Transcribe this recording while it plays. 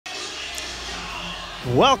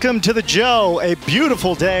Welcome to the Joe, a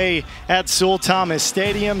beautiful day at Sewell Thomas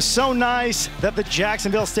Stadium. So nice that the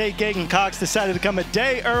Jacksonville State Gamecocks decided to come a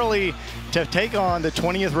day early to take on the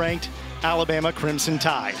 20th ranked Alabama Crimson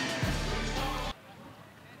Tide.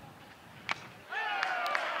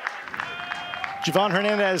 Javon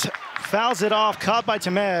Hernandez fouls it off, caught by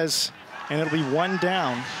Temez, and it'll be one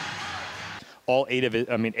down. All eight of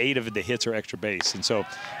the hits are extra base, and so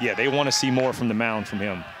yeah, they want to see more from the mound from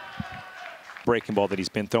him. Breaking ball that he's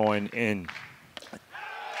been throwing in.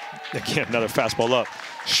 Again, another fastball up.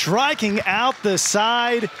 Striking out the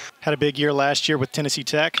side. Had a big year last year with Tennessee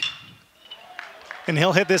Tech. And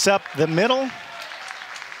he'll hit this up the middle.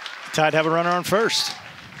 Tide have a runner on first.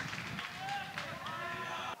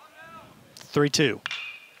 3-2.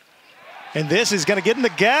 And this is going to get in the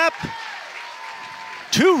gap.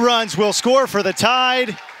 2 runs will score for the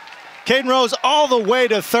Tide. Caden Rose all the way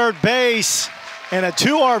to third base. And a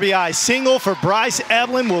 2 RBI single for Bryce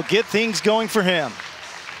Evelyn will get things going for him.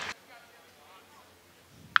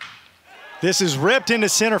 This is ripped into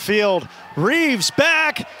center field. Reeves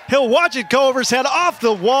back. He'll watch it go over his head off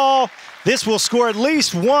the wall. This will score at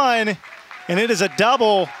least 1, and it is a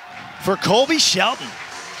double for Colby Shelton.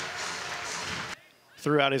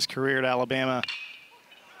 Throughout his career at Alabama,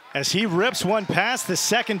 as he rips one past the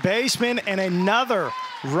second baseman, and another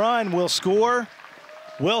run will score.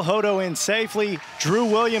 Will Hodo in safely. Drew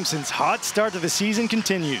Williamson's hot start to the season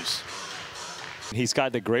continues. He's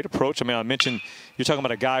got the great approach. I mean, I mentioned you're talking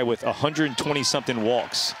about a guy with 120-something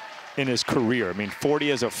walks in his career. I mean,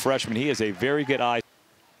 40 as a freshman. He has a very good eye.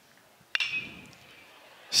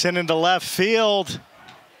 Sent into left field.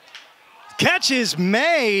 Catch is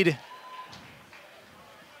made.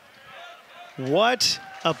 What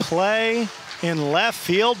a play in left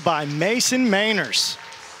field by Mason Mainers.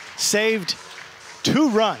 Saved 2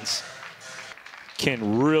 runs.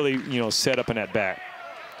 Can really, set up an at-bat.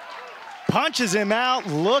 Punches him out,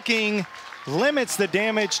 looking, limits the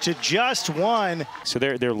damage to just 1. So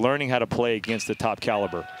they're learning how to play against the top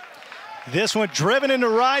caliber. This one driven into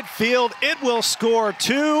right field. It will score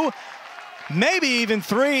 2, maybe even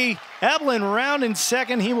 3. Evelyn round in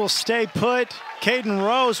second. He will stay put. Caden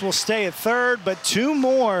Rose will stay at third, but 2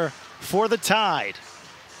 more for the Tide.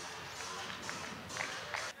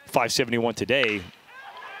 571 today.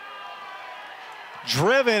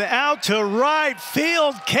 Driven out to right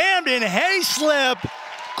field. Camden Hayslip.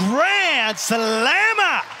 Grand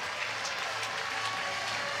slammer.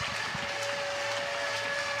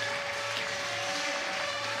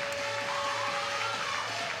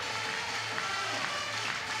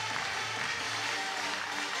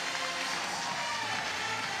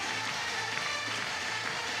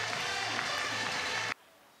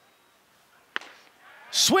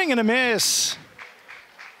 Swing and a miss.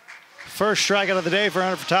 First strikeout of the day for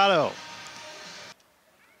Hunter Furtado.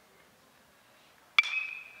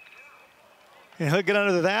 And he'll get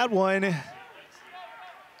under that one.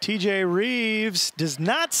 TJ Reeves does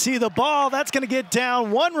not see the ball. That's going to get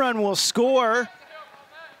down. 1 run will score.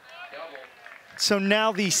 So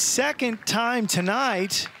now the second time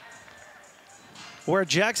tonight where a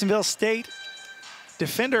Jacksonville State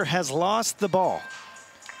defender has lost the ball.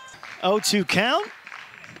 0-2 count.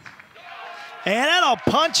 And that'll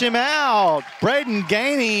punch him out. Braden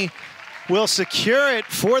Gainey will secure it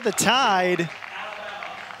for the Tide.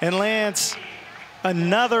 And Lance,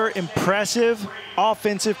 another impressive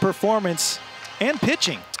offensive performance and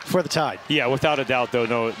pitching for the Tide. Yeah, without a doubt, though.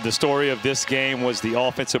 No, the story of this game was the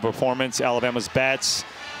offensive performance. Alabama's bats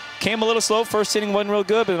came a little slow. First inning wasn't real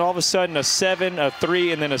good, but then all of a sudden a 7, a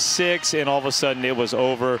 3, and then a 6, and all of a sudden it was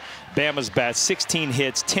over. Bama's bats, 16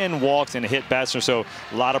 hits, 10 walks, and a hit batsman. So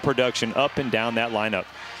a lot of production up and down that lineup.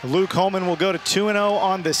 Luke Holman will go to 2-0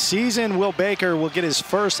 on the season. Will Baker will get his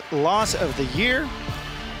first loss of the year.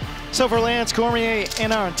 So for Lance Cormier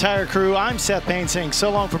and our entire crew, I'm Seth Payne saying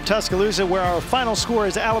so long from Tuscaloosa, where our final score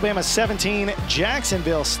is Alabama 17,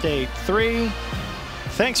 Jacksonville State 3.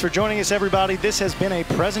 Thanks for joining us, everybody. This has been a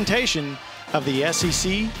presentation of the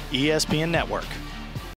SEC ESPN Network.